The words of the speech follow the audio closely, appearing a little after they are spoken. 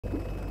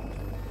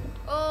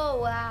Oh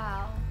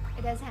wow,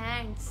 it has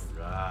hands.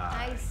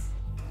 Right. Nice.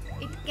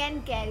 It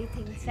can carry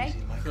things, right?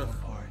 Easy, Michael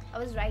apart. I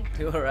was right.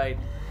 You were right.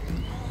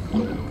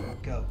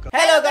 Go.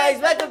 Hello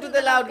guys, welcome to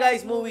the Loud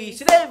Guys movie.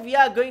 Today we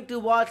are going to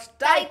watch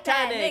Titanic.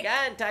 Titanic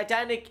and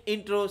Titanic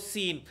intro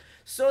scene.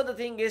 So the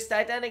thing is,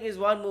 Titanic is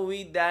one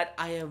movie that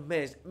I have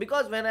missed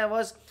because when I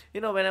was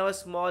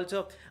small,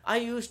 so I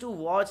used to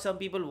watch some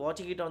people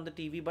watching it on the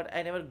TV, but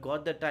I never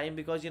got the time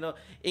because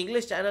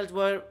English channels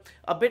were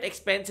a bit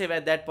expensive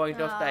at that point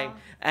of time,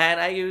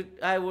 and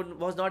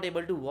was not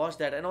able to watch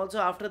that. And also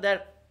after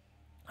that,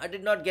 I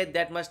did not get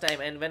that much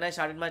time, and when I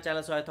started my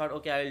channel, so I thought,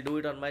 okay, I will do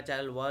it on my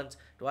channel once,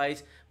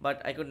 twice,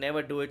 but I could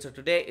never do it. So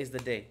today is the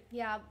day.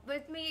 Yeah,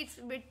 with me it's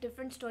a bit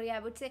different story, I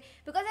would say,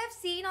 because I've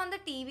seen on the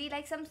TV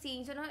like some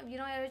scenes,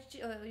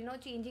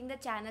 changing the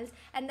channels,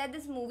 and then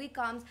this movie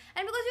comes,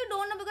 and because you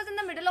don't know, because in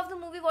the middle of the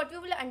movie, what you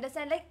will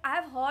understand, like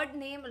I've heard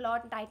name a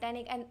lot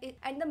Titanic,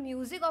 and the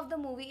music of the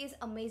movie is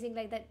amazing,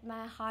 like that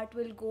my heart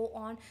will go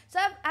on. So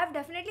I've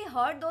definitely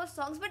heard those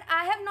songs, but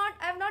I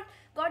have not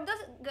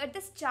got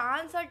this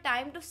chance or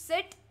time to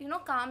sit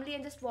calmly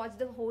and just watch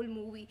the whole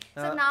movie.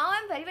 So now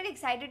I'm very, very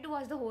excited to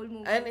watch the whole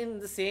movie. And in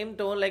the same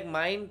tone, like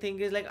mine thing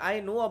is like I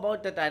know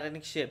about the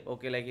Titanic ship,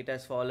 okay, like it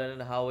has fallen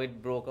and how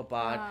it broke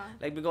apart,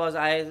 like because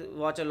I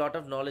watch a lot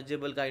of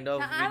knowledgeable kind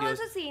of videos. I've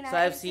also seen, so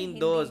I've seen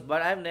those,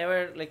 but I've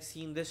never like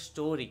seen this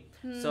story.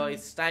 So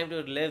it's time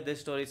to live this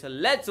story. So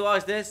let's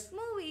watch this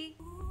movie.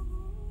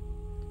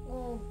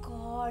 Oh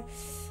God,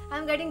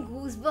 I'm getting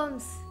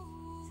goosebumps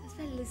just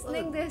by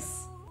listening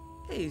this.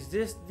 Hey, is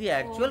this the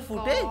actual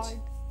footage? God.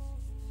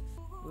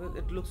 Well,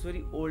 it looks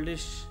very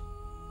oldish.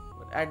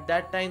 But at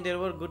that time, there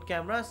were good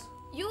cameras.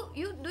 Do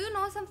you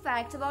know some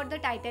facts about the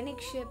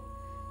Titanic ship,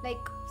 like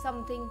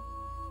something?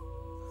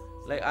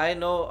 Like I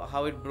know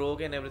how it broke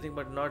and everything,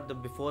 but not the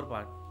before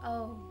part.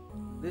 Oh,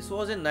 This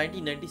was in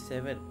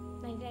 1997.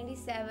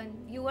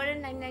 1997. You were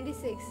in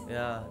 1996.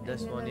 Yeah,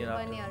 just 1 year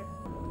after. 1 year.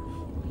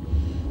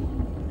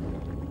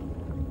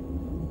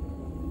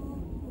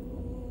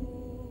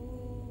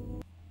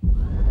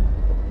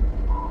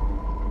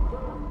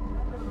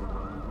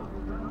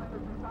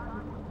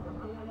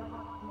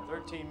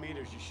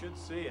 Meters, you should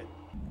see it.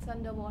 It's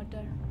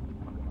underwater.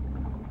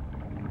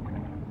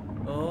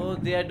 Oh,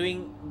 they are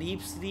doing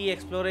deep sea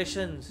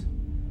explorations.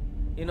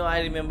 I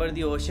remember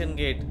the Ocean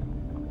Gate.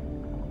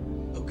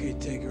 Okay,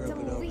 take her It's a up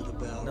and movie. over the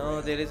bow.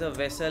 No, there is a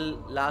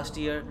vessel last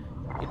year.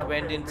 It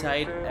went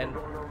inside and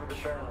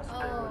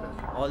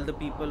Oh. all the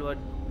people were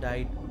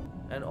died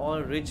and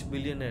all rich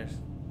billionaires.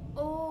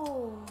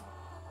 Oh.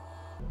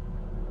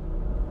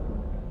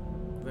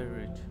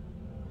 Very rich.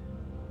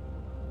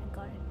 I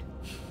got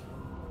it.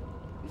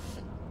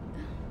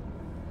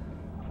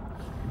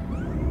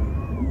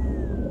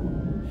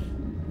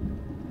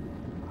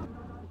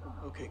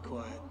 Okay,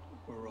 quiet.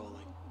 We're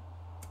rolling.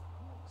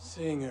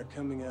 Seeing her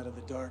coming out of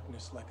the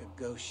darkness like a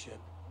ghost ship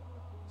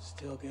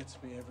still gets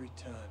me every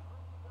time.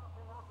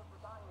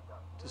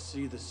 To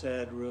see the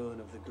sad ruin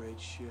of the great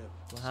ship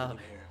Wow, sitting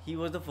here, he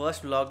was the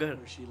first vlogger.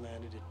 where she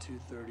landed at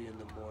 2:30 in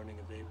the morning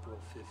of April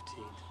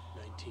 15th,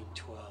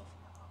 1912,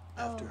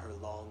 after her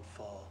long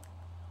fall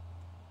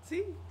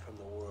See? from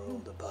the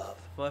world above.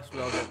 First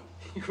vlogger.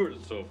 You were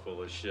so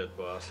full of shit,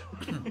 boss.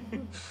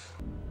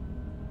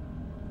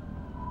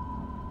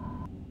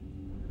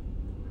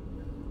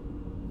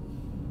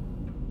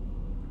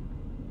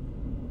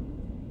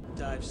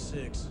 Dive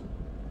 6.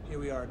 Here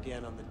we are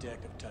again on the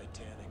deck of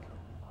Titanic.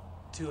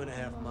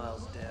 2.5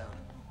 miles down.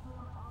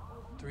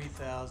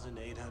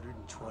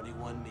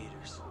 3,821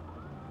 meters.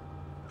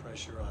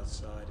 Pressure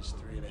outside is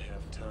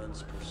 3.5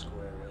 tons per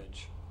square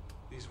inch.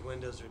 These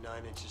windows are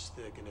 9 inches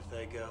thick, and if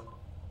they go,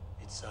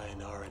 it's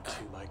sayonara in 2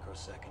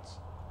 microseconds.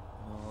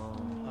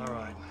 All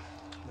right,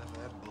 enough of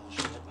that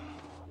bullshit.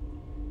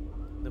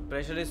 The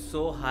pressure is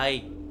so high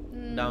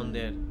down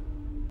there.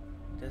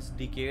 It has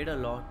decayed a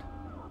lot.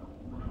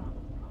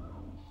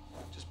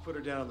 Just put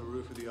her down on the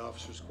roof of the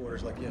officers'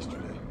 quarters like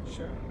yesterday.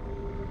 Sure.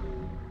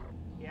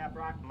 Yeah,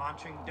 Brock,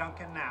 launching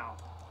Duncan now.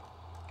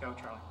 Go,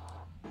 Charlie.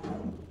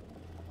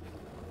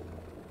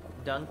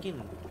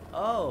 Duncan.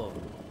 Oh,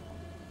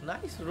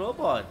 nice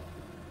robot.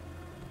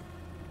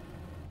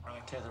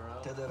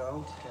 Tether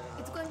out.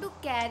 It's going to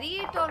carry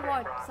it or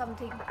what?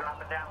 Something.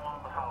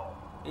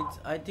 It's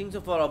I think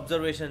so for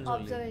observations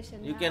only.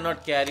 Observation, You yeah.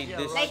 cannot carry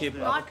this Like ship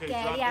not up.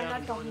 carry. I'm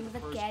not talking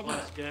about the carry.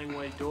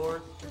 Gangway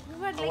door.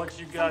 But I like want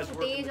you guys some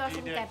working footage the or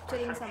some D-deck.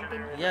 capturing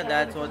something. Yeah, carry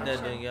that's the what they're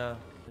function. doing. Yeah,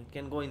 you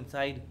can go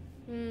inside.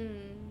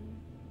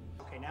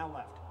 Okay, now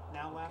left.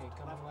 Now left.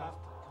 Left.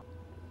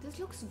 This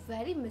looks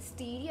very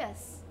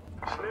mysterious.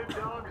 Snoop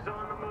Dogg's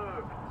on the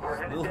move. We're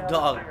headed Snoop down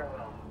Dogg. the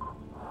stairwell.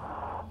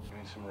 Give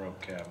me some rope,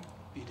 Captain.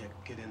 B-deck,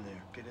 get in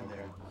there. Get in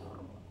there.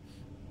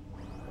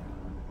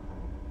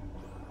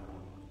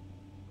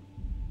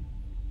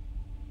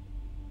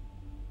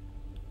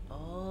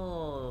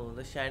 Oh,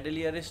 the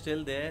chandelier is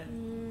still there.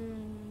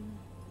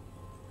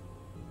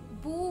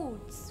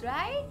 Boots,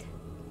 right?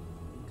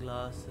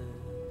 Glasses.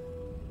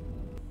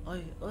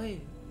 Oi, oi.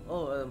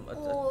 Oh, a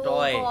Oh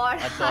toy. God.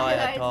 A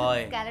toy. A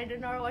toy.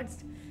 Skeleton or what's?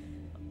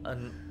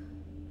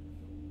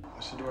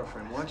 Watch the door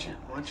frame. Watch it.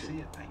 Watch it. See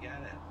it. I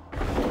got it.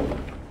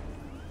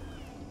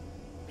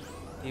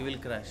 He will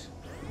crash.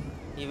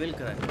 He will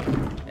crash.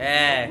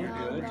 Eh.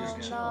 We're good.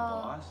 Just chill,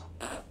 boss.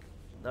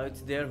 Now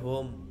it's their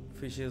home.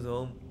 Fish's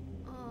home.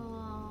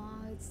 Oh,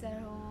 it's their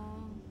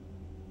home.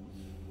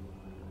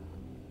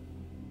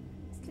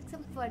 It's like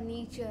some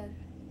furniture.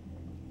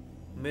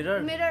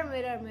 Mirror. Mirror,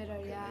 yeah.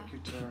 Make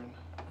your turn.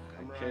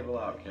 Come right. Cable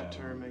out, Make your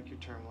Captain. turn. Make your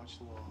turn. Watch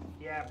the wall.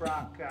 Yeah,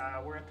 Brock,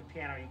 we're at the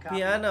piano. You copy?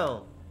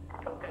 Piano.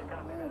 Oh,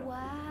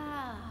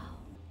 wow.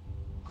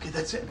 Okay,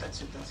 that's it. That's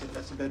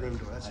the bedroom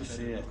door. That's I the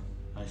see bedroom it.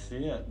 door. I see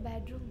it.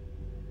 Bedroom.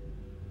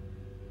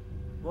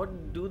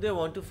 What do they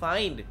want to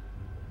find?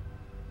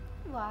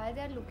 Why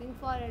they're looking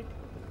for it?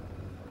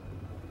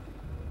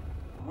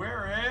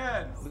 We're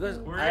in. Because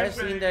We're I have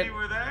seen that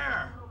We're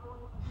there.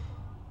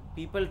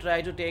 people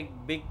try to take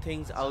big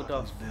things out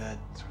of His bed.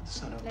 That's where the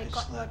son of a Like bitch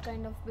what slept.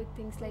 kind of big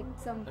things? Like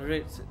some.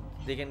 rich.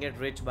 They can get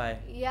rich by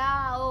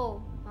Yeah.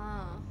 Oh.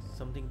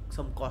 some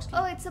costly.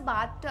 Oh, it's a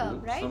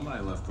bathtub, right?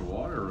 Somebody left the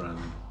water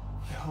running.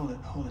 Hey, hold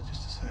it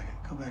just a second.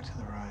 Go back to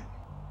the right.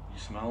 You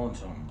smelling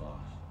something,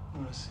 boss? I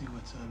want to see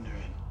what's under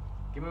it.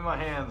 Give me my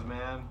hands,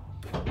 man.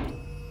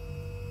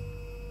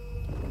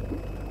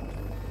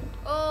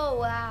 Oh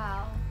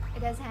wow!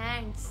 It has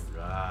hands.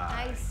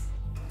 Right. Nice.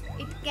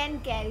 It can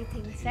carry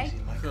things, right? Easy,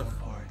 it might come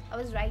apart. I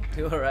was right.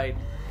 You were right.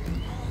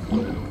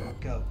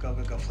 Go.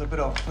 Flip it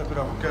over.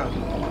 Go.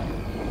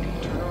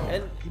 Turn over.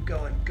 And Keep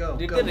going. Go.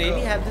 did go, they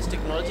really go. have this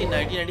technology in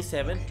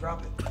 1997? Okay,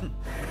 drop it.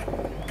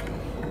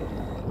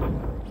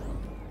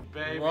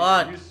 Baby,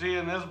 What? you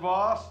seeing this,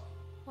 boss?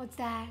 What's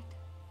that?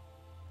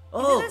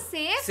 Oh, a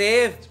safe?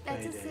 Safe.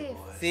 That's a Payday, safe.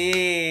 boys.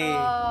 See,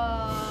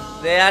 Oh.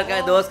 they are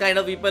those kind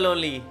of people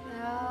only.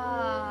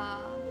 Yeah.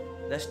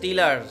 The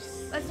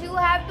stealers. But you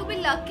have to be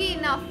lucky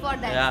enough for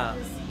that. Yeah.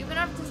 You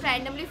cannot just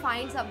randomly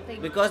find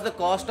something. Because the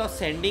cost of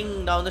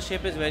sending down the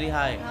ship is very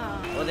high.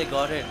 Ah. Oh, they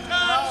got it.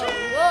 Whoa,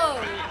 whoa.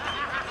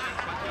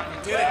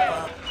 Did it,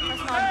 Bob.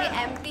 Must not be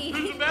empty.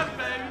 Best,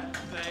 baby.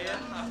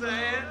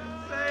 Say it.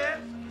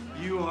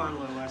 You are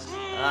Lilith.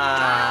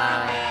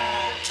 Ah.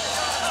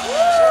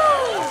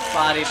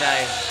 Party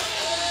time.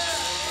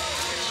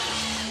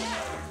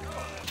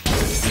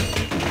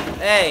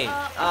 Hey.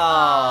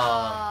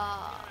 Oh.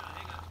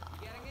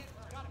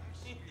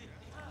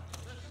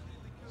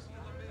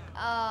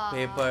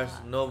 Papers,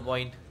 no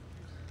point.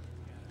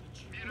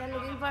 They're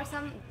looking for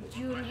some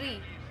jewelry.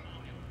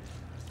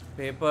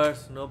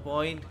 Papers, no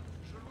point.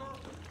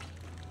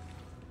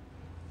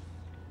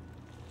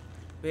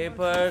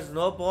 Papers,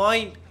 no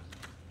point.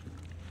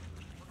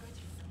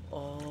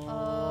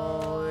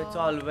 Oh, it's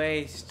all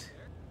waste.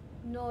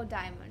 No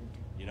diamond.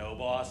 You know,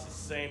 boss, the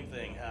same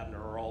thing happened to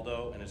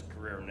Geraldo and his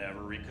career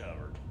never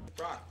recovered.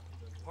 Brock,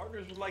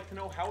 partners would like to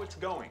know how it's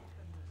going.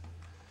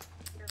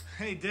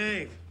 Hey,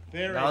 Dave.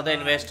 Very Now the high.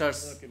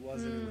 investors. Look, it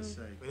wasn't a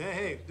mistake. But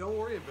hey, don't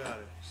worry about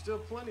it. Still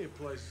plenty of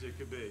places it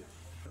could be.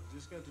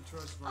 Just got to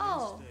trust my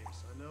Oh.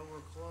 instincts. I know we're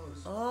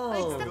close. Oh,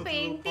 it's Oh, the Go through a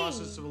painting.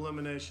 process of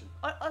elimination.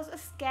 Or a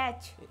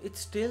sketch. it's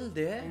still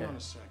there. Hang on a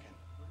second.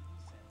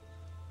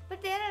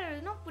 But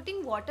they're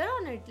putting water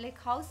on it.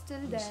 Like how still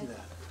Let me see there?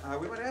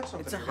 that. We might have something.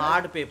 It's a here,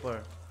 hard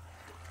paper.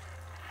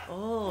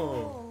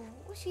 Oh,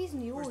 Oh, she's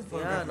nude. Where's the yeah,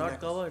 photograph not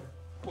necklace? covered.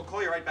 We'll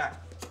call you right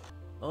back.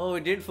 Oh,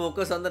 we didn't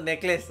focus on the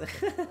necklace.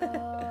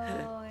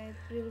 Oh,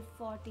 April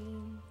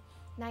 14.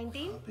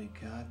 19? I'll be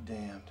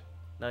goddamned.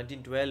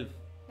 1912.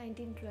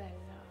 1912.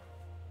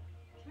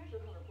 Treasure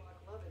hunter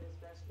Brock Lovett is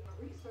best in a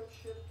research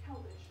ship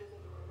Kelvish in the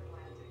North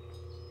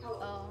Atlantic.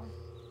 Oh.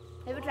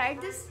 Have you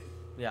tried this?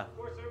 Yeah. Of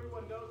course,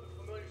 everyone knows the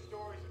familiar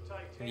stories of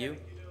Titanic. You?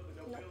 You know, the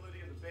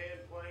nobility of the band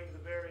playing to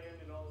the very end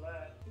and all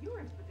that. Your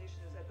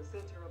expedition is at the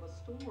center of a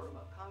storm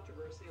of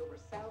controversy over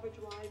salvage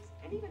rights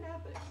and even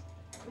ethics.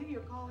 Many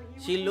are calling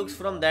you. She looks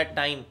from that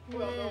time.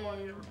 Well,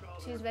 nobody ever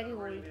calls She's her very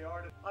memory old. the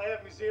artist. I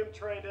have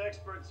museum-trained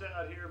experts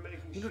out here making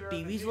You know, sure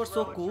TVs that these were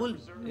so relics are cool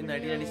preserved in and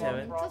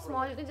 1997. properly. It's so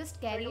small, you can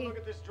just carry Take a look it.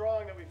 at this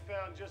drawing that we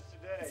found just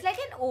today. It's like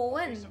an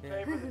oven. Piece of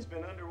paper that's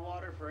been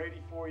underwater for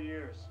 84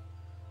 years.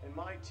 And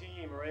my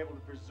team are able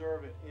to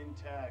preserve it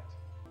intact.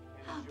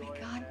 And enjoy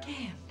it now.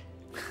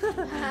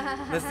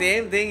 The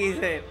same thing he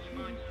said.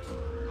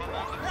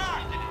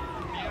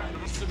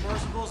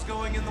 Submersible's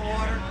going in the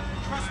water.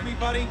 Trust me,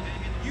 buddy.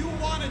 You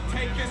want to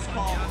take this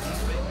call.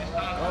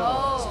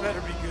 Oh. This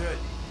better be good.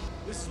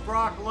 This is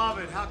Brock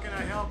Lovett. How can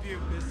I help you?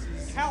 This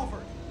is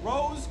Calvert.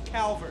 Rose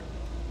Calvert.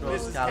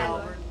 Rose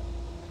Calvert.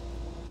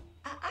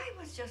 I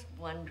was just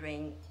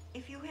wondering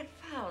if you had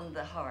found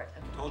the heart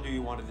of... Told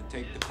you wanted to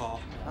take the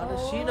call. How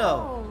does she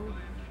know?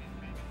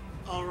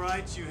 Oh. all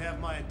right. You have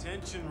my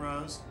attention,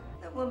 Rose.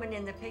 The woman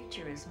in the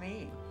picture is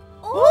me.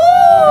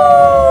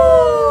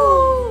 Oh.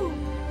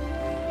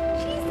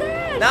 She's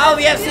there. Now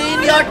we have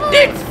seen your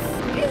tits.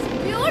 It's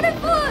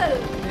beautiful.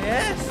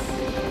 Yes.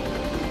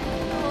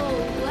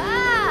 Oh,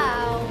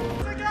 wow.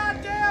 The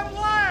goddamn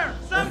liar!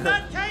 Some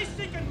nut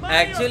tasting and money.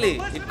 Actually,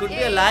 it could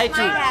be a lie It might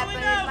too. happen.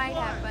 It might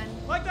happen.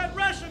 Like that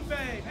Russian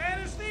babe,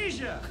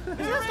 anesthesia. She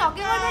was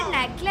talking about her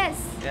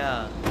necklace.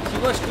 Yeah. She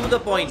was to the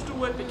point. Supposed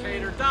to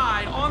Whittaker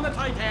died on the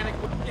Titanic.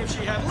 If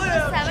she had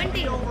lived, she'd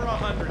be over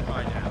 100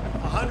 by now.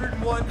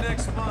 101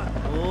 next month.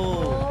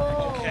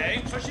 Oh.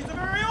 Okay, so she's a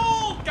very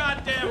old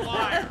goddamn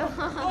liar. Look,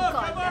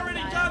 I've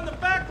already done the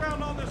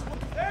background on this one.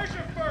 There's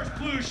your first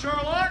clue,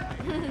 Sherlock.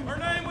 Her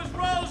name was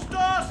Rose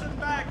Dawson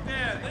back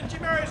then. Then she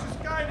marries this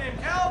guy named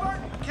Calvert.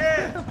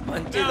 Kid.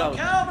 Now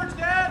Calvert's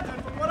dead,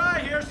 and from what I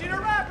hear, Cedar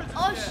Rapids is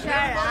dead. Shut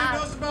Everybody up.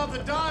 knows about the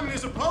diamond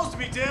is supposed to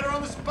be dead or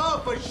on this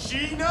boat, but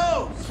she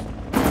knows.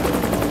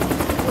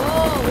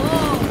 Whoa.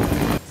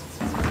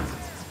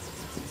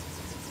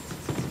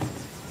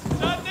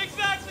 Doesn't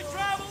exactly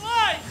travel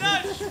light,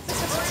 does she?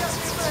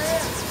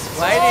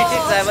 Why did she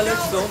travel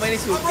with so many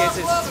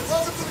suitcases?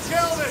 Welcome to the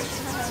Kelvish.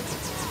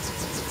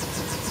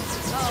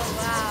 Oh,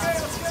 wow. Okay,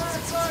 let's get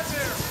inside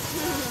there.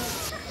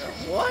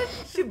 What?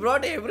 She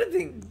brought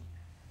everything.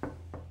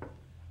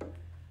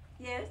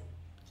 Yes?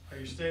 Are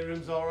your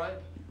staterooms all right?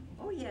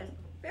 Oh, yes.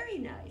 Very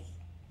nice.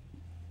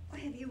 Oh,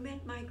 have you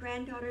met my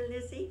granddaughter,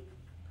 Lizzie?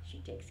 She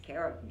takes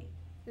care of me.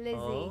 Lizzie.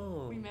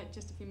 Oh. We met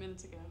just a few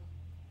minutes ago.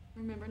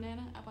 Remember,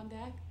 Nana, up on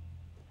deck?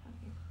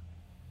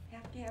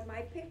 Have to have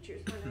my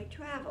pictures when I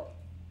travel.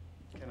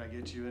 Can I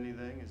get you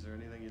anything? Is there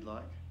anything you'd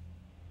like?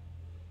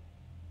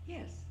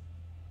 Yes.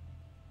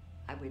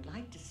 I would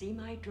like to see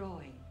my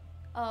drawing.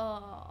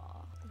 Oh.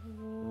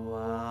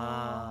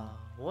 Wow.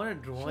 What a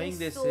drawing She's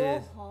this so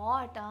is.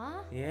 hot,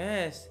 huh?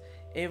 Yes.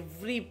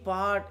 Every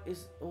part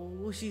is.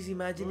 Oh, she's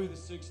imagining. Louis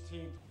the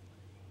 16th.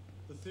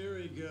 The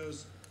theory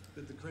goes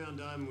that the crown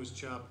diamond was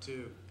chopped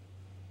too.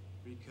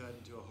 Recut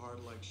into a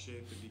heart-like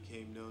shape that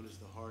became known as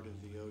the heart of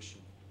the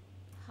ocean.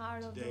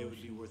 Heart of the Today it would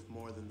ocean. be worth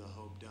more than the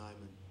Hope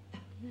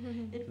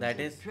diamond. It That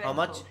was is a how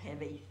much? dreadful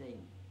heavy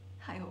thing.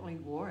 I only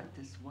wore it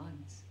this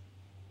once.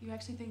 You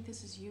actually think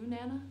this is you,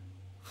 Nana?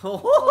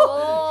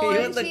 Oh,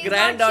 even the she's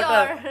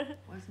granddaughter. not sure.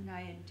 Wasn't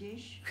I a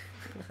dish?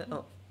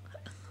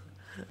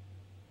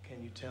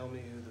 Can you tell me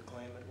who the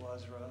claimant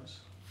was, Rose?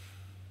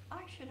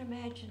 I should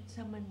imagine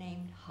someone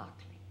named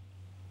Hockley.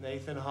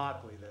 Nathan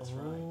Hockley, that's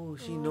right. Oh,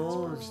 she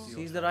knows.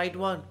 She's the right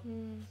one.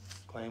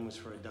 Claim was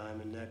for a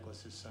diamond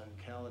necklace his son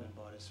Kaladin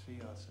bought his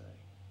fiancée.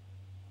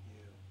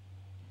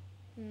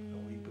 You. A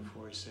week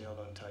before he sailed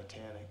on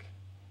Titanic.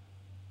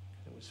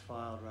 It was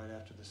filed right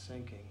after the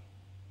sinking.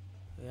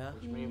 Yeah.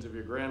 Which means if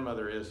your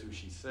grandmother is who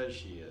she says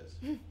she is,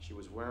 she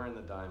was wearing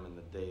the diamond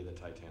the day the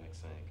Titanic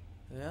sank.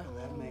 Yeah. And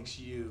that makes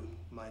you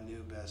my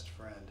new best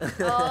friend.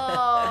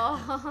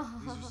 Oh.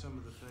 These are some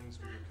of the things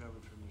we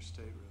recovered from your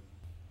stateroom.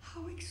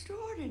 How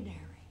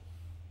extraordinary.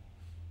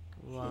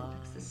 Wow. It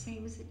looks the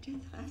same as it did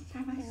last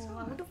time I Oh, saw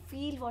I it. want to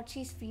feel what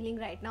she's feeling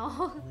right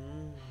now.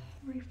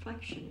 The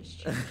reflection is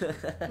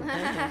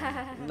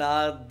changing.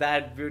 Now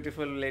that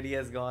beautiful lady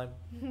has gone.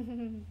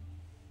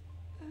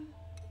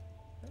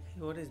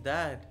 What is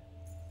that?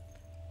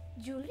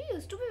 Jewelry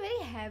used to be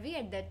very heavy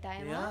at that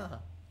time. Yeah. Huh?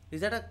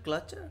 Is that a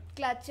clutcher?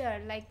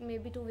 Clutcher, like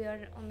maybe to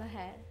wear on the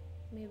hair.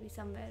 Maybe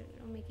somewhere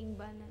making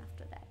bun and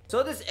after that.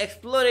 So this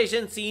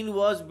exploration scene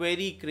was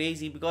very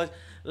crazy because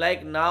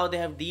like now they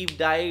have deep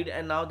dived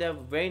and now they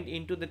have went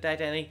into the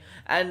Titanic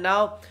and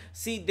now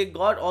see they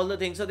got all the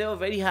things. So they were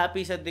very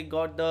happy said they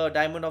got the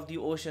diamond of the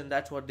ocean.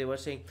 That's what they were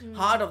saying.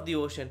 Heart of the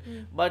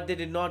ocean. But they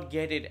did not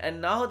get it.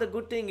 And now the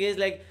good thing is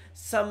like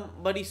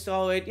somebody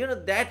saw it. You know,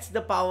 that's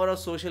the power of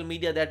social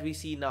media that we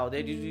see now.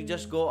 That you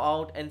just go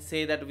out and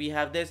say that we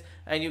have this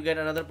and you get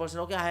another person.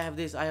 Okay, I have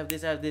this, I have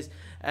this, I have this.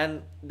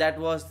 And that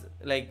was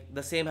like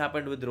the same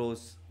happened with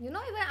Rose. You know,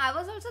 even I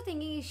was also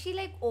thinking, is she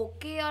like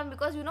okay? Or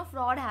because you know,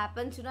 fraud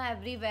happens, you know,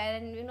 everywhere,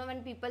 and you know,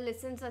 when people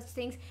listen such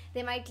things,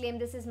 they might claim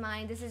this is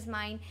mine, this is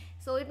mine.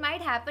 So it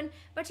might happen.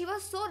 But she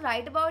was so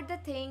right about the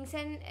things,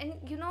 and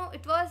you know,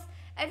 it was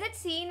at that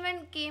scene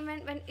when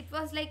it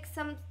was like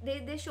some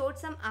they showed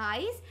some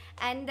eyes,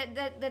 and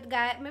that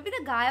guy, maybe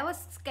the guy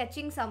was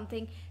sketching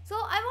something. So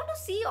I want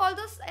to see all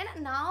those,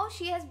 and now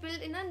she has built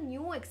in a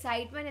new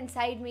excitement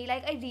inside me.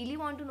 Like I really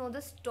want to know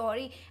the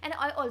story, and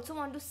I also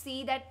want to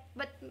see that.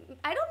 But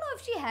I don't know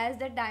if she has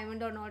that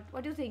diamond or not.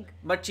 What do you think?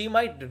 But she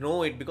might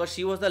know it because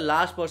she was the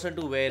last person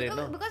to wear it.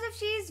 No? Because if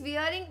she is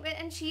wearing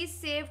and she's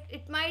saved,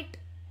 it might.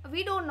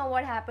 We don't know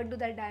what happened to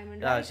that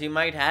diamond. Yeah, Right? she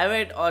might have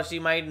it or she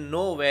might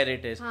know where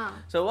it is. Huh.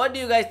 So what do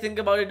you guys think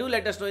about it? Do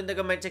let us know in the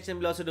comment section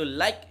below. Also do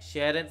like,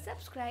 share and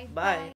Subscribe. bye.